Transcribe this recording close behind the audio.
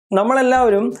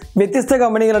നമ്മളെല്ലാവരും വ്യത്യസ്ത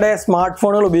കമ്പനികളുടെ സ്മാർട്ട്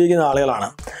ഫോണുകൾ ഉപയോഗിക്കുന്ന ആളുകളാണ്.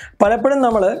 പലപ്പോഴും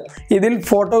നമ്മൾ ഇതിൽ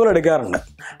ഫോട്ടോകൾ എടുക്കാറുണ്ട്.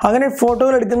 അങ്ങനെ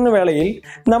ഫോട്ടോകൾ എടുക്കുന്ന വേളയിൽ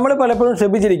നമ്മൾ പലപ്പോഴും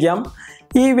ശ്രദ്ധിച്ചിരിക്കാം,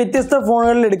 ഈ വ്യത്യസ്ത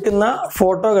ഫോണുകളിൽ എടുക്കുന്ന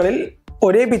ഫോട്ടോകളിൽ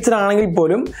ഒരേ പിക്ചർ ആണെങ്കിൽ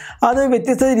പോലും അത്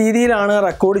വ്യത്യസ്ത രീതിയിലാണ്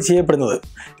റെക്കോർഡ് ചെയ്യപ്പെടുന്നത്.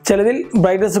 ചിലതിൽ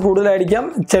ബ്രൈറ്റ്നസ് കൂടുതലായിരിക്കാം,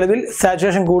 ചിലതിൽ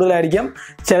സാച്ചുറേഷൻ കൂടുതലായിരിക്കാം,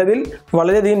 ചിലതിൽ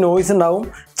വളരെയധികം നോയ്സ് ഉണ്ടാവും,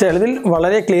 ചിലതിൽ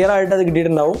വളരെ ക്ലിയർ ആയിട്ട് അത്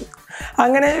കിട്ടിയിട്ടുണ്ടാവും.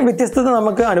 അങ്ങനെ വ്യത്യസ്തത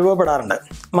നമുക്ക് അനുഭവപ്പെടാറുണ്ട്.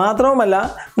 മാത്രവുമല്ല,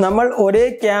 നമ്മൾ ഒരേ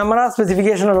ക്യാമറ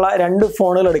സ്പെസിഫിക്കേഷനുള്ള 2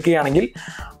 ഫോണുകൾ എടുക്കുകയാണെങ്കിൽ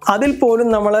അതിൽ പോലും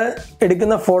നമ്മൾ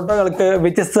എടുക്കുന്ന ഫോട്ടോകൾക്ക്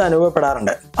വ്യത്യസ്തത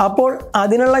അനുഭവപ്പെടാറുണ്ട്. അപ്പോൾ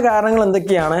അതിനുള്ള കാരണങ്ങൾ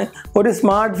എന്തൊക്കെയാണ്? ഒരു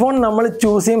സ്മാർട്ട് ഫോൺ നമ്മൾ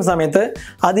ചൂസ് ചെയ്യുന്ന സമയത്ത്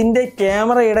അതിൻ്റെ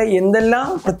ക്യാമറയുടെ എന്തെല്ലാം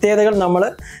പ്രത്യേകതകൾ നമ്മൾ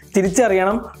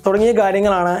തിരിച്ചറിയണം തുടങ്ങിയ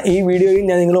കാര്യങ്ങളാണ് ഈ വീഡിയോയിൽ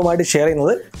ഞാൻ നിങ്ങളുമായിട്ട് ഷെയർ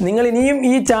ചെയ്യുന്നത്. നിങ്ങൾ ഇനിയും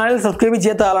ഈ ചാനൽ സബ്സ്ക്രൈബ്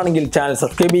ചെയ്യാത്ത ആളാണെങ്കിൽ ചാനൽ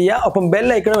സബ്സ്ക്രൈബ് ചെയ്യുക, ഒപ്പം ബെൽ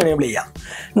ഐക്കണും എനേബിൾ ചെയ്യുക.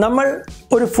 നമ്മൾ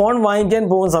ഒരു ഫോൺ വാങ്ങിക്കാൻ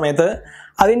പോകുന്ന സമയത്ത്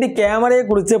അതിൻ്റെ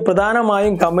ക്യാമറയെക്കുറിച്ച്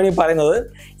പ്രധാനമായും കമ്പനി പറയുന്നത്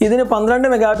ഇതിന് 12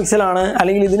 മെഗാ പിക്സലാണ്,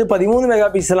 അല്ലെങ്കിൽ ഇതിന് 13 മെഗാ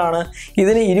പിക്സലാണ്,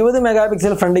 ഇതിന് 20 മെഗാ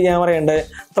പിക്സൽ ഫ്രണ്ട് ക്യാമറയുണ്ട്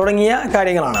തുടങ്ങിയ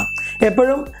കാര്യങ്ങളാണ്.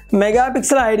 എപ്പോഴും മെഗാ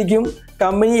പിക്സൽ ആയിരിക്കും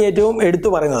കമ്പനി ഏറ്റവും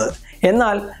എടുത്തു പറയുന്നത്.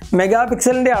 എന്നാൽ മെഗാ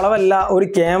പിക്സലിൻ്റെ അളവല്ല ഒരു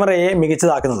ക്യാമറയെ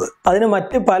മികച്ചതാക്കുന്നത്. അതിന്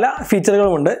മറ്റ് പല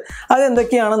ഫീച്ചറുകളുമുണ്ട്.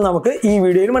 അതെന്തൊക്കെയാണെന്ന് നമുക്ക് ഈ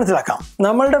വീഡിയോയിൽ മനസ്സിലാക്കാം.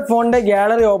 നമ്മളുടെ ഫോണിൻ്റെ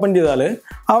ഗാലറി ഓപ്പൺ ചെയ്താൽ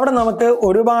അവിടെ നമുക്ക്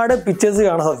ഒരുപാട് പിക്ചേഴ്സ്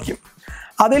കാണാൻ സാധിക്കും.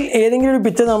 അതിൽ ഏതെങ്കിലും ഒരു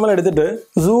പിക്ചർ നമ്മൾ എടുത്തിട്ട്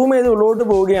സൂം ചെയ്ത് ഉള്ളോട്ട്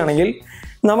പോവുകയാണെങ്കിൽ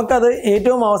നമുക്കത്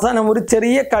ഏറ്റവും അവസാനം ഒരു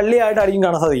ചെറിയ കള്ളിയായിട്ടായിരിക്കും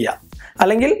കാണാൻ സാധിക്കുക.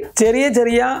 അല്ലെങ്കിൽ ചെറിയ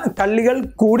ചെറിയ കള്ളികൾ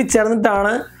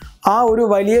കൂടിച്ചേർന്നിട്ടാണ് ആ ഒരു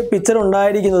വലിയ പിക്ചർ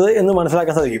ഉണ്ടായിരിക്കുന്നത് എന്ന്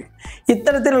മനസ്സിലാക്കാൻ സാധിക്കും.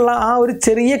 ഇത്തരത്തിലുള്ള ആ ഒരു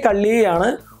ചെറിയ കള്ളിയെയാണ്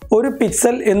ഒരു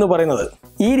പിക്സൽ എന്ന് പറയുന്നത്.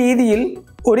 ഈ രീതിയിൽ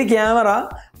ഒരു ക്യാമറ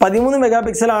 13 മെഗാ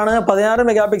പിക്സലാണ്, 16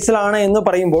 മെഗാ പിക്സലാണ് എന്ന്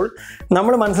പറയുമ്പോൾ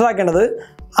നമ്മൾ മനസ്സിലാക്കേണ്ടത്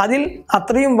അതിൽ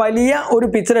അത്രയും വലിയ ഒരു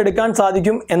പിക്ചർ എടുക്കാൻ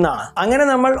സാധിക്കും എന്നാണ്. അങ്ങനെ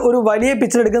നമ്മൾ ഒരു വലിയ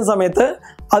പിക്ചർ എടുക്കുന്ന സമയത്ത്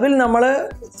അതിൽ നമ്മൾ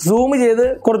സൂം ചെയ്ത്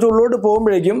കുറച്ച് ഉള്ളോട്ട്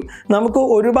പോകുമ്പോഴേക്കും നമുക്ക്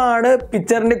ഒരുപാട്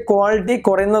പിക്ചറിൻ്റെ ക്വാളിറ്റി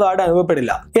കുറയുന്നതായിട്ട്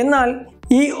അനുഭവപ്പെടില്ല. എന്നാൽ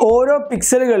ഈ ഓരോ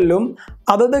പിക്സലുകളിലും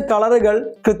അതത് കളറുകൾ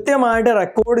കൃത്യമായിട്ട്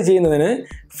റെക്കോർഡ് ചെയ്യുന്നതിന്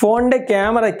ഫോണിൻ്റെ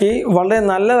ക്യാമറയ്ക്ക് വളരെ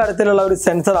നല്ല തരത്തിലുള്ള ഒരു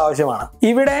സെൻസർ ആവശ്യമാണ്.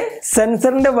 ഇവിടെ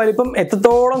സെൻസറിൻ്റെ വലിപ്പം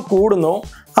എത്രത്തോളം കൂടുന്നോ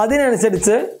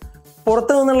അതിനനുസരിച്ച്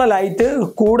പുറത്തു നിന്നുള്ള ലൈറ്റ്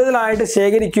കൂടുതലായിട്ട്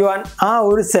ശേഖരിക്കുവാൻ ആ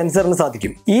ഒരു സെൻസറിന്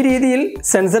സാധിക്കും. ഈ രീതിയിൽ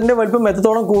സെൻസറിൻ്റെ വലിപ്പം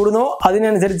എത്രത്തോളം കൂടുന്നോ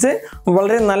അതിനനുസരിച്ച്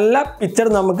വളരെ നല്ല പിക്ചർ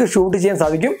നമുക്ക് ഷൂട്ട് ചെയ്യാൻ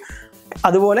സാധിക്കും.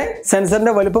 അതുപോലെ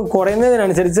സെൻസറിൻ്റെ വലിപ്പം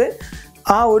കുറയുന്നതിനനുസരിച്ച്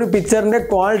ആ ഒരു പിക്ചറിൻ്റെ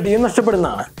ക്വാളിറ്റിയും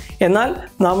നഷ്ടപ്പെടുന്നതാണ്. എന്നാൽ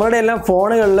നമ്മളുടെ എല്ലാം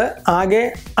ഫോണുകളിൽ ആകെ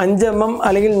 5mm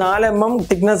അല്ലെങ്കിൽ 4mm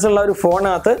തിക്നെസ് ഉള്ള ഒരു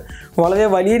ഫോണിനകത്ത് വളരെ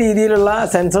വലിയ രീതിയിലുള്ള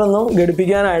സെൻസറൊന്നും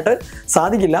ഘടിപ്പിക്കാനായിട്ട്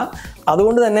സാധിക്കില്ല.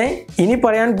 അതുകൊണ്ട് തന്നെ ഇനി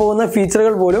പറയാൻ പോകുന്ന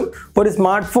ഫീച്ചറുകൾ പോലും ഒരു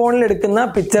സ്മാർട്ട് ഫോണിൽ എടുക്കുന്ന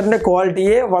പിക്ചറിൻ്റെ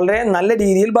ക്വാളിറ്റിയെ വളരെ നല്ല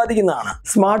രീതിയിൽ ബാധിക്കുന്നതാണ്.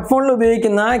 സ്മാർട്ട് ഫോണിൽ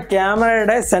ഉപയോഗിക്കുന്ന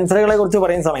ക്യാമറയുടെ സെൻസറുകളെ കുറിച്ച്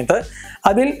പറയുന്ന സമയത്ത്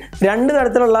അതിൽ 2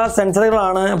 തരത്തിലുള്ള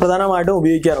സെൻസറുകളാണ് പ്രധാനമായിട്ടും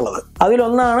ഉപയോഗിക്കാറുള്ളത്.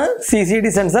 അതിലൊന്നാണ് CCD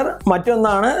സെൻസർ,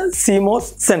 മറ്റൊന്നാണ് CMOS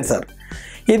സെൻസർ.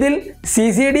 ഇതിൽ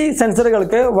CCD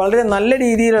സെൻസറുകൾക്ക് വളരെ നല്ല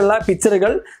രീതിയിലുള്ള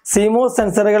പിക്ചറുകൾ CMOS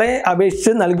സെൻസറുകളെ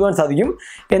അപേക്ഷിച്ച് നൽകുവാൻ സാധിക്കും.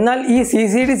 എന്നാൽ ഈ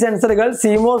CCD സെൻസറുകൾ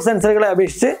CMOS സെൻസറുകളെ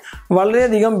അപേക്ഷിച്ച്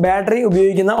വളരെയധികം ബാറ്ററി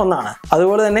ഉപയോഗിക്കുന്ന ഒന്നാണ്.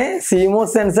 അതുപോലെ തന്നെ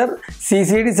CMOS സെൻസർ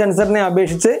CCD സെൻസറിനെ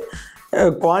അപേക്ഷിച്ച്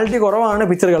ക്വാളിറ്റി കുറവാണ്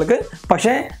പിക്ചറുകൾക്ക്.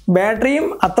 പക്ഷേ ബാറ്ററിയും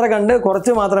അത്ര കണ്ട്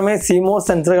കുറച്ച് മാത്രമേ CMOS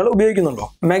സെൻസറുകൾ ഉപയോഗിക്കുന്നുള്ളൂ.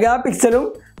 മെഗാ പിക്സലും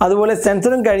അതുപോലെ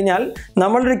സെൻസറും കഴിഞ്ഞാൽ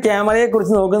നമ്മളൊരു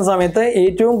ക്യാമറയെക്കുറിച്ച് നോക്കുന്ന സമയത്ത്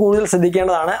ഏറ്റവും കൂടുതൽ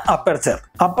ശ്രദ്ധിക്കേണ്ടതാണ് അപ്പർച്ചർ.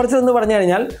 അപ്പർച്ചർ എന്ന് പറഞ്ഞു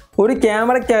കഴിഞ്ഞാൽ ഒരു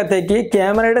ക്യാമറയ്ക്കകത്തേക്ക്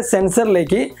ക്യാമറയുടെ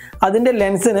സെൻസറിലേക്ക് അതിൻ്റെ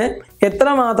ലെൻസിന്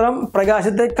എത്രമാത്രം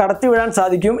പ്രകാശത്തെ കടത്തിവിടാൻ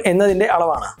സാധിക്കും എന്നതിൻ്റെ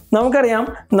അളവാണ്. നമുക്കറിയാം,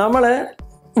 നമ്മൾ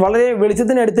വളരെ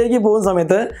വെളിച്ചത്തിനടുത്തേക്ക് പോകുന്ന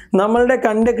സമയത്ത് നമ്മളുടെ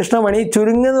കണ്ണിൻ്റെ കൃഷ്ണമണി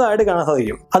ചുരുങ്ങുന്നതായിട്ട് കാണാൻ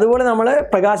സാധിക്കും. അതുപോലെ നമ്മൾ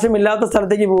പ്രകാശമില്ലാത്ത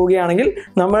സ്ഥലത്തേക്ക് പോവുകയാണെങ്കിൽ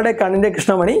നമ്മളുടെ കണ്ണിൻ്റെ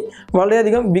കൃഷ്ണമണി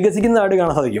വളരെയധികം വികസിക്കുന്നതായിട്ട്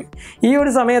കാണാൻ സാധിക്കും. ഈ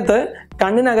ഒരു സമയത്ത്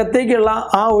കണ്ണിനകത്തേക്കുള്ള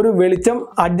ആ ഒരു വെളിച്ചം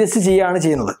അഡ്ജസ്റ്റ് ചെയ്യുകയാണ്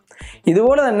ചെയ്യുന്നത്.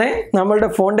 ഇതുപോലെ തന്നെ നമ്മളുടെ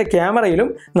ഫോണിൻ്റെ ക്യാമറയിലും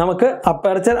നമുക്ക്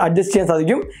അപ്പർച്ചർ അഡ്ജസ്റ്റ് ചെയ്യാൻ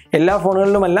സാധിക്കും. എല്ലാ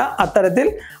ഫോണുകളിലുമല്ല, അത്തരത്തിൽ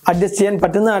അഡ്ജസ്റ്റ് ചെയ്യാൻ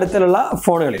പറ്റുന്ന തരത്തിലുള്ള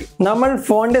ഫോണുകളിൽ. നമ്മൾ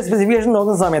ഫോണിൻ്റെ സ്പെസിഫിക്കേഷൻ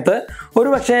നോക്കുന്ന സമയത്ത്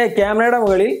ഒരു പക്ഷേ ക്യാമറയുടെ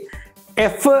മുകളിൽ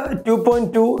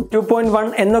f2.2,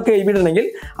 2.1 എന്നൊക്കെ എഴുതിയിട്ടുണ്ടെങ്കിൽ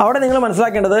അവിടെ നിങ്ങൾ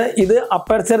മനസ്സിലാക്കേണ്ടത് ഇത്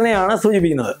അപ്പർച്ചറിനെയാണ്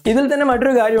സൂചിപ്പിക്കുന്നത്. ഇതിൽ തന്നെ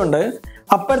മറ്റൊരു കാര്യമുണ്ട്.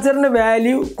 അപ്പർച്ചറിൻ്റെ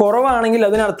വാല്യൂ കുറവാണെങ്കിൽ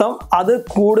അതിനർത്ഥം അത്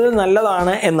കൂടുതൽ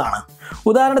നല്ലതാണ് എന്നാണ്.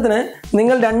 ഉദാഹരണത്തിന്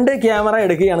നിങ്ങൾ 2 ക്യാമറ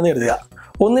എടുക്കുകയാണെന്ന് കരുതുക.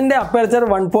 ഒന്നിൻ്റെ അപ്പർച്ചർ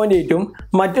 1.8ഉം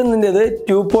മറ്റൊന്നിൻ്റെത്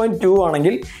 2.2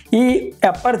 ആണെങ്കിൽ ഈ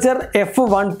അപ്പർച്ചർ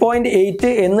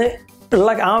f1.8 എന്ന്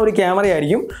ഉള്ള ആ ഒരു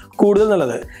ക്യാമറയായിരിക്കും കൂടുതൽ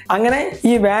നല്ലത്. അങ്ങനെ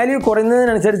ഈ വാല്യൂ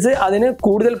കുറയുന്നതിനനുസരിച്ച് അതിന്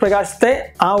കൂടുതൽ പ്രകാശത്തെ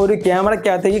ആ ഒരു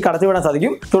ക്യാമറയ്ക്കകത്തേക്ക് കടത്തിവിടാൻ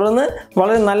സാധിക്കും. തുടർന്ന്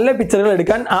വളരെ നല്ല പിക്ചറുകൾ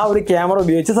എടുക്കാൻ ആ ഒരു ക്യാമറ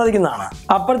ഉപയോഗിച്ച് സാധിക്കുന്നതാണ്.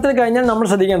 അപ്പുറത്തിൽ കഴിഞ്ഞാൽ നമ്മൾ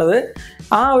ശ്രദ്ധിക്കേണ്ടത്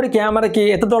ആ ഒരു ക്യാമറയ്ക്ക്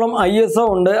എത്രത്തോളം ISO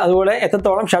ഉണ്ട്, അതുപോലെ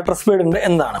എത്രത്തോളം ഷട്ടർ സ്പീഡ് ഉണ്ട്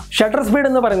എന്നതാണ്. ഷട്ടർ സ്പീഡ്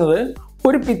എന്ന് പറയുന്നത്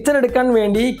ഒരു പിക്ചർ എടുക്കാൻ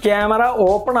വേണ്ടി ക്യാമറ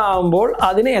ഓപ്പൺ ആകുമ്പോൾ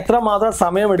അതിന് എത്രമാത്രം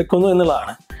സമയമെടുക്കുന്നു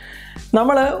എന്നുള്ളതാണ്.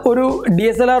 നമ്മൾ ഒരു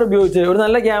DSLR ഉപയോഗിച്ച് ഒരു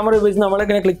നല്ല ക്യാമറ ഉപയോഗിച്ച്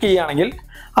നമ്മളിങ്ങനെ ക്ലിക്ക് ചെയ്യുകയാണെങ്കിൽ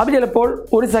അത് ചിലപ്പോൾ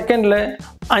ഒരു സെക്കൻഡിൽ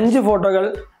 5 ഫോട്ടോകൾ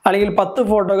അല്ലെങ്കിൽ 10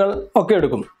 ഫോട്ടോകൾ ഒക്കെ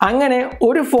എടുക്കും. അങ്ങനെ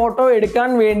ഒരു ഫോട്ടോ എടുക്കാൻ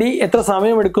വേണ്ടി എത്ര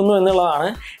സമയം എടുക്കുന്നു എന്നുള്ളതാണ്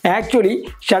ആക്ച്വലി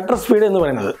ഷട്ടർ സ്പീഡ് എന്ന്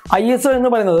പറയുന്നത്. ISO എന്ന്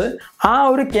പറയുന്നത് ആ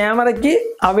ഒരു ക്യാമറയ്ക്ക്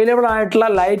അവൈലബിൾ ആയിട്ടുള്ള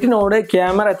ലൈറ്റിനോട്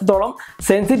ക്യാമറ എത്രത്തോളം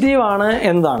സെൻസിറ്റീവ് ആണ്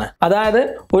എന്നതാണ്. അതായത്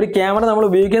ഒരു ക്യാമറ നമ്മൾ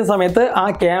ഉപയോഗിക്കുന്ന സമയത്ത് ആ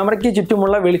ക്യാമറയ്ക്ക്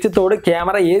ചുറ്റുമുള്ള വെളിച്ചത്തോട്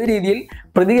ക്യാമറ ഏത് രീതിയിൽ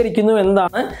പ്രതികരിക്കുന്നു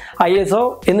എന്നതാണ് ISO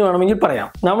എന്ന് വേണമെങ്കിൽ പറയാം.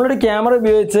 നമ്മളൊരു ക്യാമറ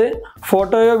ഉപയോഗിച്ച്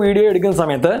ഫോട്ടോയോ വീഡിയോ എടുക്കുന്ന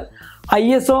സമയത്ത്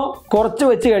ISO കുറച്ച്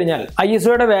വെച്ച് കഴിഞ്ഞാൽ,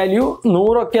 ISOയുടെ വാല്യൂ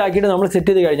 100 ഒക്കെ ആക്കിയിട്ട് നമ്മൾ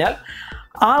സെറ്റ് ചെയ്ത് കഴിഞ്ഞാൽ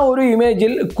ആ ഒരു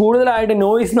ഇമേജിൽ കൂടുതലായിട്ട്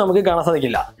നോയ്സ് നമുക്ക് കാണാൻ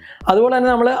സാധിക്കില്ല. അതുപോലെ തന്നെ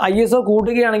നമ്മൾ ISO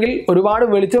കൂട്ടുകയാണെങ്കിൽ ഒരുപാട്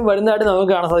വെളിച്ചം വരുന്നതായിട്ട് നമുക്ക്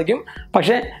കാണാൻ സാധിക്കും,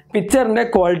 പക്ഷേ പിക്ചറിൻ്റെ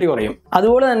ക്വാളിറ്റി കുറയും.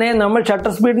 അതുപോലെ തന്നെ നമ്മൾ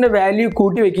ഷട്ടർ സ്പീഡിൻ്റെ വാല്യൂ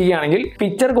കൂട്ടി വയ്ക്കുകയാണെങ്കിൽ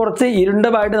പിക്ചർ കുറച്ച്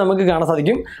ഇരുണ്ടതായിട്ട് നമുക്ക് കാണാൻ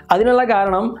സാധിക്കും. അതിനുള്ള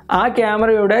കാരണം ആ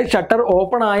ക്യാമറയുടെ ഷട്ടർ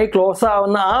ഓപ്പൺ ആയി ക്ലോസ്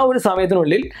ആവുന്ന ആ ഒരു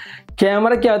സമയത്തിനുള്ളിൽ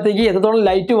ക്യാമറയ്ക്കകത്തേക്ക് എത്രത്തോളം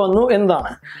ലൈറ്റ് വന്നു എന്നതാണ്.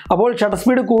 അപ്പോൾ ഷട്ടർ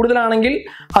സ്പീഡ് കൂടുതലാണെങ്കിൽ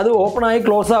അത് ഓപ്പൺ ആയി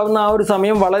ക്ലോസ് ആവുന്ന ആ ഒരു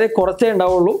സമയം വളരെ കുറച്ചേ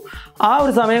ഉണ്ടാവുള്ളൂ. ആ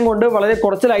ഒരു സമയം കൊണ്ട് വളരെ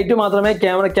കുറച്ച് ലൈറ്റ് മാത്രമേ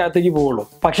ക്യാമറയ്ക്കകത്തേക്ക് പോവുള്ളൂ.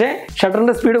 പക്ഷേ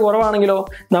ഷട്ടറിൻ്റെ സ്പീഡ് കുറവാണെങ്കിലോ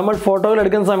നമ്മൾ ഫോട്ടോകൾ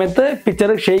എടുക്കുന്ന സമയത്ത്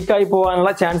പിക്ചർ ഷെയ്ക്കായി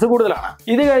പോകാനുള്ള ചാൻസ് കൂടുതലാണ്.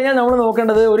 ഇത് കഴിഞ്ഞാൽ നമ്മൾ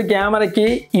നോക്കേണ്ടത് ഒരു ക്യാമറയ്ക്ക്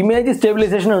ഇമേജ്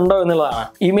സ്റ്റെബിലൈസേഷൻ ഉണ്ടോ എന്നുള്ളതാണ്.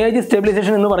 ഇമേജ്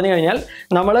സ്റ്റെബിലൈസേഷൻ എന്ന് പറഞ്ഞു കഴിഞ്ഞാൽ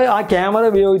നമ്മൾ ആ ക്യാമറ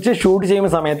ഉപയോഗിച്ച് ഷൂട്ട്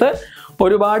ചെയ്യുന്ന സമയത്ത്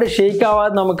ഒരുപാട് ഷെയ്ക്ക്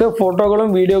ആവാതെ നമുക്ക് ഫോട്ടോകളും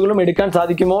വീഡിയോകളും എടുക്കാൻ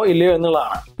സാധിക്കുമോ ഇല്ലയോ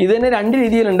എന്നുള്ളതാണ്. ഇത് തന്നെ 2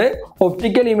 രീതിയിലുണ്ട്.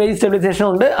 ഒപ്റ്റിക്കൽ ഇമേജ് സ്റ്റെബിലൈസേഷൻ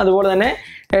ഉണ്ട്, അതുപോലെ തന്നെ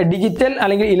ഡിജിറ്റൽ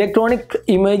അല്ലെങ്കിൽ ഇലക്ട്രോണിക്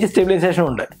ഇമേജ് സ്റ്റെബിലൈസേഷൻ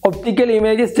ഉണ്ട്. ഒപ്റ്റിക്കൽ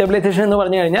ഇമേജ് സ്റ്റെബിലൈസേഷൻ എന്ന്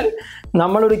പറഞ്ഞു കഴിഞ്ഞാൽ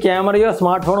നമ്മളൊരു ക്യാമറയോ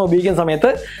സ്മാർട്ട് ഫോണോ ഉപയോഗിക്കുന്ന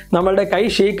സമയത്ത് നമ്മളുടെ കൈ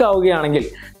ഷെയ്ക്ക് ആവുകയാണെങ്കിൽ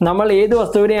നമ്മൾ ഏത്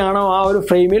വസ്തുവിനെയാണോ ആ ഒരു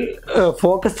ഫ്രെയിമിൽ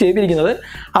ഫോക്കസ് ചെയ്തിരിക്കുന്നത്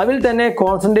അതിൽ തന്നെ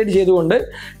കോൺസെൻട്രേറ്റ് ചെയ്തുകൊണ്ട്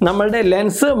നമ്മളുടെ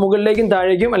ലെൻസ് മുകളിലേക്കും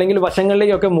താഴേക്കും അല്ലെങ്കിൽ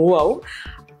വശങ്ങളിലേക്കൊക്കെ മൂവ് ആവും.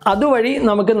 അതുവഴി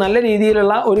നമുക്ക് നല്ല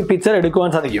രീതിയിലുള്ള ഒരു പിക്ചർ എടുക്കുവാൻ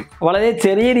സാധിക്കും. വളരെ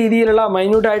ചെറിയ രീതിയിലുള്ള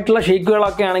മൈന്യൂട്ട് ആയിട്ടുള്ള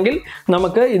ഷേക്കുകളൊക്കെ ആണെങ്കിൽ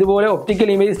നമുക്ക് ഇതുപോലെ ഒപ്റ്റിക്കൽ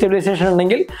ഇമേജ് സ്റ്റെബിലൈസേഷൻ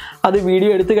ഉണ്ടെങ്കിൽ അത്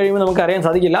വീഡിയോ എടുത്തു കഴിയുമ്പോൾ നമുക്ക് അറിയാൻ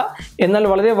സാധിക്കില്ല. എന്നാൽ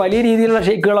വളരെ വലിയ രീതിയിലുള്ള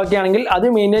ഷേക്കുകളൊക്കെ ആണെങ്കിൽ അത്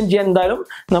മെയിൻറ്റെയിൻ ചെയ്യാൻ എന്തായാലും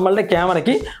നമ്മളുടെ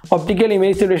ക്യാമറയ്ക്ക് ഒപ്റ്റിക്കൽ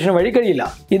ഇമേജ് സ്റ്റെബിലൈസേഷൻ വഴി കഴിയില്ല.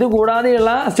 ഇത്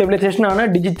കൂടാതെയുള്ള സ്റ്റെബിലൈസേഷനാണ്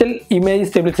ഡിജിറ്റൽ ഇമേജ്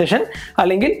സ്റ്റെബിലൈസേഷൻ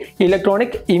അല്ലെങ്കിൽ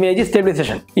ഇലക്ട്രോണിക് ഇമേജ്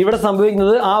സ്റ്റെബിലൈസേഷൻ. ഇവിടെ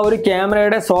സംഭവിക്കുന്നത് ആ ഒരു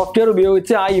ക്യാമറയുടെ സോഫ്റ്റ്വെയർ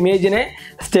ഉപയോഗിച്ച് ആ ഇമേജിനെ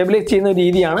സ്റ്റെബിലൈസ് ചെയ്യുന്ന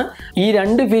രീതിയാണ്. ഈ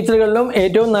 2 ഫീച്ചറുകളിലും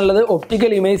ഏറ്റവും നല്ലത്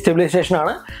ഒപ്റ്റിക്കൽ ഇമേജ് സ്റ്റെബിലൈസേഷൻ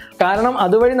ആണ്. കാരണം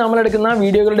അതുവഴി നമ്മൾ എടുക്കുന്ന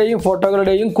വീഡിയോകളുടെയും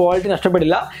ഫോട്ടോകളുടെയും ക്വാളിറ്റി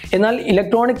നഷ്ടപ്പെടില്ല. എന്നാൽ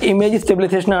ഇലക്ട്രോണിക് ഇമേജ്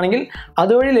സ്റ്റെബിലൈസേഷൻ ആണെങ്കിൽ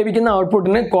അതുവഴി ലഭിക്കുന്ന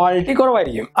ഔട്ട്പുട്ടിന് ക്വാളിറ്റി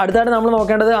കുറവായിരിക്കും. അടുത്തായിട്ട് നമ്മൾ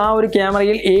നോക്കേണ്ടത് ആ ഒരു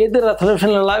ക്യാമറയിൽ ഏത്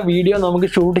റെസൊല്യൂഷനിലുള്ള വീഡിയോ നമുക്ക്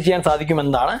ഷൂട്ട് ചെയ്യാൻ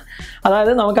സാധിക്കുമെന്നതാണ്.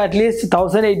 അതായത് നമുക്ക് അറ്റ്ലീസ്റ്റ്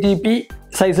 1080p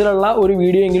സൈസിലുള്ള ഒരു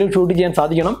വീഡിയോ എങ്കിലും ഷൂട്ട് ചെയ്യാൻ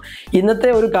സാധിക്കണം ഇന്നത്തെ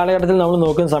ഒരു കാലഘട്ടത്തിൽ നമ്മൾ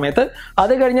നോക്കുന്ന സമയത്ത്.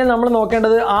 അത് കഴിഞ്ഞാൽ നമ്മൾ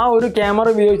നോക്കേണ്ടത് ആ ഒരു ക്യാമറ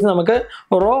ഉപയോഗിച്ച് നമുക്ക്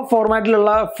റോ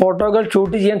ഫോർമാറ്റിലുള്ള ഫോട്ടോകൾ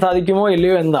ഷൂട്ട് ചെയ്യാൻ സാധിക്കുമോ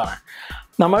ഇല്ലയോ എന്നതാണ്.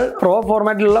 നമ്മൾ റോ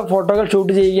ഫോർമാറ്റിലുള്ള ഫോട്ടോകൾ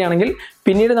ഷൂട്ട് ചെയ്യുകയാണെങ്കിൽ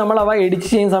പിന്നീട് നമ്മൾ അവ എഡിറ്റ്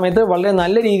ചെയ്യുന്ന സമയത്ത് വളരെ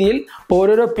നല്ല രീതിയിൽ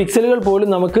ഓരോരോ പിക്സലുകൾ പോലും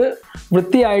നമുക്ക്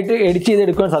വൃത്തിയായിട്ട് എഡിറ്റ്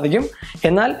ചെയ്തെടുക്കാൻ സാധിക്കും.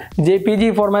 എന്നാൽ JPG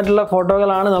ഫോർമാറ്റിലുള്ള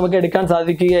ഫോട്ടോകളാണ് നമുക്ക് എടുക്കാൻ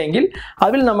സാധിക്കുകയെങ്കിൽ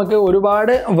അതിൽ നമുക്ക്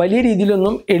ഒരുപാട് വലിയ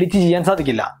രീതിയിലൊന്നും എഡിറ്റ് ചെയ്യാൻ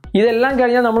സാധിക്കില്ല. ഇതെല്ലാം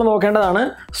കഴിഞ്ഞാൽ നമ്മൾ നോക്കേണ്ടതാണ്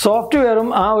സോഫ്റ്റ്വെയറും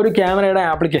ആ ഒരു ക്യാമറയുടെ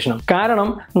ആപ്ലിക്കേഷനും.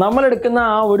 കാരണം നമ്മൾ എടുക്കുന്ന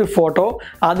ആ ഒരു ഫോട്ടോ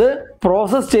അത്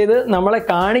പ്രോസസ്സ് ചെയ്ത് നമ്മളെ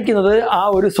കാണിക്കുന്നത് ആ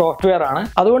ഒരു സോഫ്റ്റ്വെയർ ആണ്.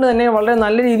 അതുകൊണ്ട് തന്നെ വളരെ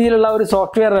നല്ല രീതിയിലുള്ള ഒരു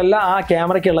സോഫ്റ്റ്വെയർ അല്ല ആ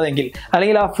ക്യാമറയ്ക്ക് ഉള്ളതെങ്കിൽ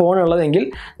അല്ലെങ്കിൽ ആ ഫോൺ ഉള്ളതെങ്കിൽ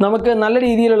നമുക്ക് നല്ല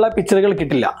രീതിയിലുള്ള പിക്ചറുകൾ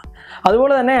കിട്ടില്ല.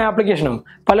 അതുപോലെ തന്നെ ആപ്ലിക്കേഷനും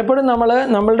പലപ്പോഴും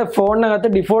നമ്മളുടെ ഫോണിനകത്ത്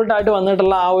ഡിഫോൾട്ടായിട്ട്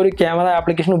വന്നിട്ടുള്ള ആ ഒരു ക്യാമറ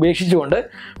ആപ്ലിക്കേഷൻ ഉപേക്ഷിച്ചുകൊണ്ട്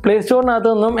പ്ലേ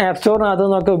സ്റ്റോറിനകത്തു നിന്നും ആപ്പ് സ്റ്റോറിനകത്തു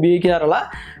നിന്നൊക്കെ ഉപയോഗിക്കാറുള്ള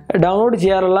ഡൗൺലോഡ്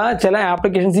ചെയ്യാറുള്ള ചില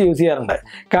ആപ്ലിക്കേഷൻസ് യൂസ് ചെയ്യാറുണ്ട്.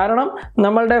 കാരണം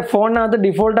നമ്മളുടെ ഫോണിനകത്ത്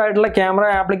ഡിഫോൾട്ടായിട്ടുള്ള ക്യാമറ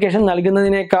ആപ്ലിക്കേഷൻ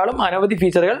നൽകുന്നതിനേക്കാളും അനവധി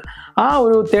ഫീച്ചറുകൾ ആ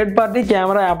ഒരു തേർഡ് പാർട്ടി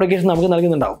ക്യാമറ ആപ്ലിക്കേഷൻ നമുക്ക്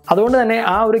നൽകുന്നുണ്ടാവും. അതുകൊണ്ട് തന്നെ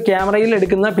ആ ഒരു ക്യാമറയിൽ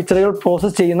എടുക്കുന്ന പിക്ചറുകൾ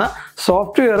പ്രോസസ്സ് ചെയ്യുന്ന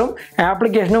സോഫ്റ്റ്വെയറും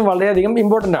ആപ്ലിക്കേഷനും വളരെയധികം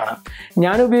ഇമ്പോർട്ടൻ്റ് ആണ്.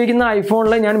 ഞാൻ ഉപയോഗിക്കുന്ന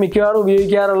ഐഫോണിൽ ഞാൻ മിക്കവാറും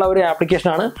ഉപയോഗിക്കാറുള്ള ഒരു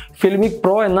ആപ്ലിക്കേഷനാണ് ഫിൽമിക്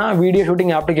പ്രോ എന്ന video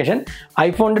shooting application.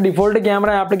 ഐഫോണിൻ്റെ default camera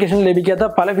application ലഭിക്കാത്ത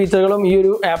പല ഫീച്ചറുകളും ഈ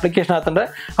ഒരു ആപ്ലിക്കേഷനകത്തുണ്ട്.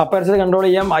 അപ്പർച്ചർ കൺട്രോൾ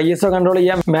ചെയ്യാം, ISO കൺട്രോൾ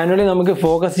ചെയ്യാം, മാനുവലി നമുക്ക്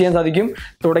ഫോക്കസ് ചെയ്യാൻ സാധിക്കും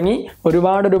തുടങ്ങി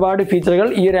ഒരുപാട് ഫീച്ചറുകൾ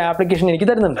ഈ ഒരു ആപ്ലിക്കേഷൻ എനിക്ക്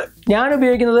തരുന്നുണ്ട്. ഞാൻ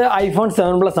ഉപയോഗിക്കുന്നത് iPhone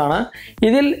 7 ആണ്.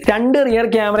 ഇതിൽ 2 റിയർ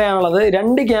ക്യാമറയാണുള്ളത്.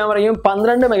 2 ക്യാമറയും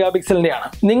 12 മെഗാ പിക്സലിൻ്റെയാണ്.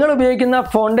 നിങ്ങൾ ഉപയോഗിക്കുന്ന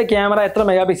ഫോണിൻ്റെ ക്യാമറ എത്ര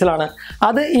മെഗാ പിക്സലാണ്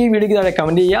അത് ഈ വീഡിയോയ്ക്ക് താഴെ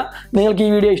കമൻറ്റ് ചെയ്യുക. നിങ്ങൾക്ക്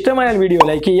ഈ വീഡിയോ ഇഷ്ടമായാൽ വീഡിയോ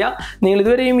ലൈക്ക് ചെയ്യുക. നിങ്ങൾ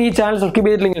ഇതുവരെയും ഈ ചാനൽ സബ്സ്ക്രൈബ്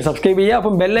ചെയ്തിട്ടില്ലെങ്കിൽ സബ്സ്ക്രൈബ് ചെയ്യുക.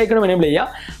 അപ്പം ബെല്ലൈക്കണും എനേബിൾ ചെയ്യുക.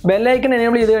 ബെല്ലൈക്കൺ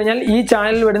എനേബിൾ ചെയ്ത് കഴിഞ്ഞാൽ ഈ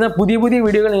ചാനലിൽ വരുന്ന പുതിയ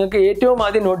വീഡിയോകൾ നിങ്ങൾക്ക് ഏറ്റവും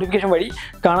ആദ്യം നോട്ടിഫിക്കേഷൻ വഴി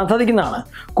കാണാൻ സാധിക്കുന്നതാണ്.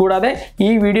 കൂടാതെ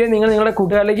ഈ വീഡിയോ നിങ്ങളുടെ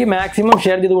കൂട്ടുകാരിലേക്ക് മാക്സിമം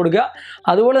ഷെയർ ചെയ്ത് കൊടുക്കുക.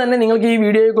 അതുപോലെ തന്നെ നിങ്ങൾക്ക് ഈ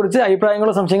വീഡിയോയെക്കുറിച്ച്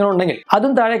അഭിപ്രായങ്ങളോ സംശയങ്ങളോ ഉണ്ടെങ്കിൽ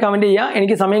അതും താഴെ കമൻറ്റ് ചെയ്യുക.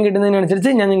 എനിക്ക് സമയം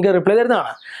കിട്ടുന്നതിനനുസരിച്ച് ഞാൻ നിങ്ങൾക്ക് റിപ്ലൈ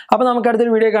തരുന്നതാണ്. അപ്പോൾ നമുക്ക്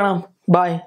അടുത്തൊരു വീഡിയോ കാണാം. ബൈ.